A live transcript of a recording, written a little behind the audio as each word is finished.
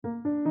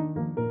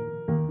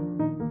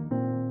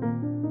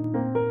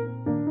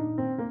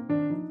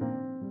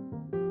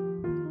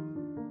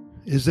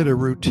Is it a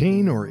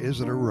routine or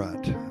is it a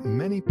rut?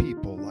 Many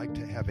people like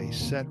to have a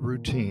set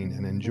routine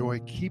and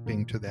enjoy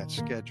keeping to that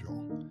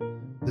schedule.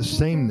 The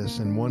sameness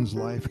in one's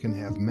life can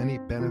have many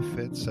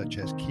benefits, such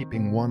as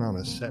keeping one on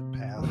a set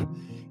path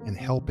and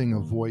helping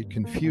avoid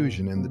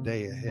confusion in the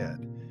day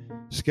ahead.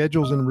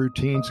 Schedules and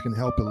routines can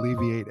help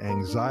alleviate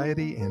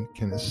anxiety and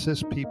can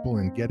assist people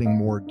in getting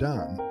more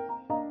done.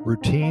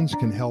 Routines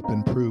can help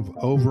improve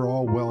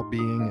overall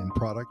well-being and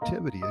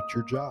productivity at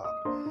your job.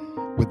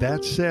 With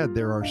that said,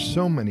 there are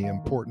so many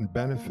important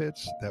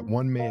benefits that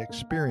one may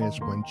experience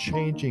when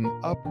changing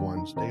up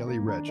one's daily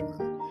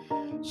regimen.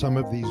 Some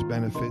of these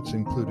benefits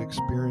include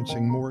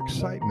experiencing more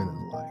excitement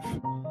in life,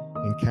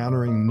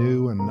 encountering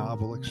new and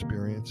novel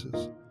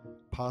experiences,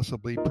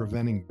 possibly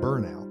preventing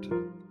burnout.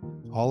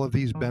 All of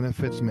these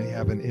benefits may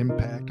have an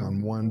impact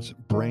on one's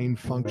brain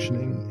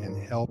functioning and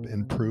help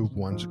improve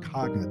one's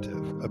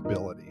cognitive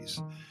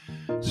abilities.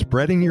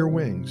 Spreading your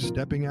wings,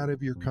 stepping out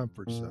of your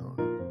comfort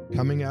zone,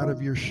 coming out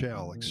of your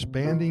shell,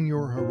 expanding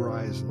your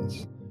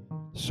horizons.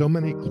 So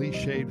many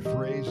cliched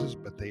phrases,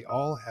 but they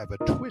all have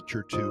a twitch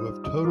or two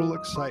of total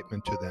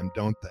excitement to them,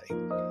 don't they?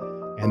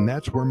 And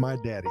that's where my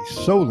daddy,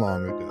 so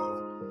long ago,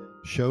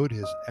 showed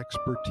his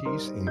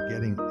expertise in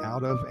getting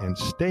out of and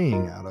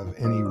staying out of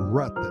any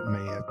rut that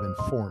may have been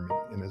forming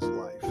in his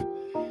life.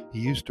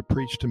 He used to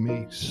preach to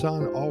me,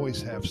 "Son,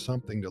 always have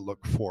something to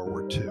look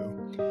forward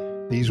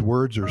to." These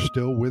words are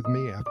still with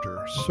me after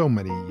so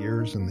many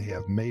years, and they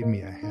have made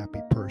me a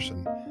happy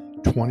person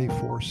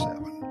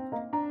 24/7.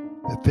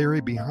 The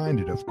theory behind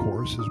it, of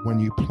course, is when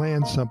you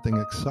plan something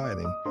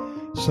exciting,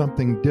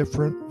 something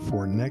different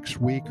for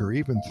next week or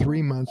even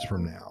 3 months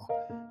from now,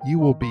 you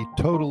will be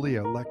totally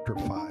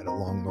electrified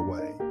along the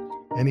way.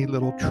 Any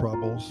little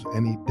troubles,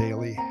 any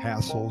daily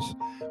hassles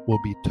will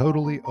be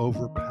totally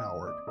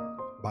overpowered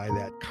by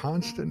that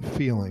constant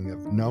feeling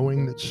of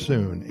knowing that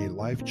soon a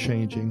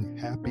life-changing,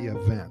 happy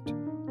event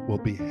will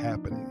be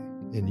happening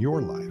in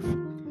your life.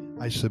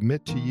 I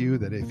submit to you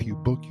that if you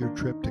book your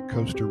trip to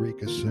Costa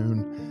Rica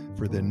soon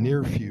for the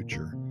near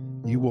future,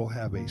 you will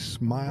have a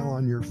smile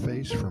on your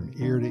face from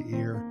ear to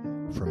ear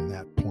from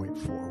that point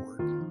forward.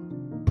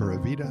 Pura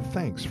Vida,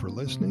 thanks for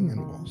listening,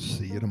 and we'll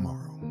see you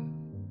tomorrow.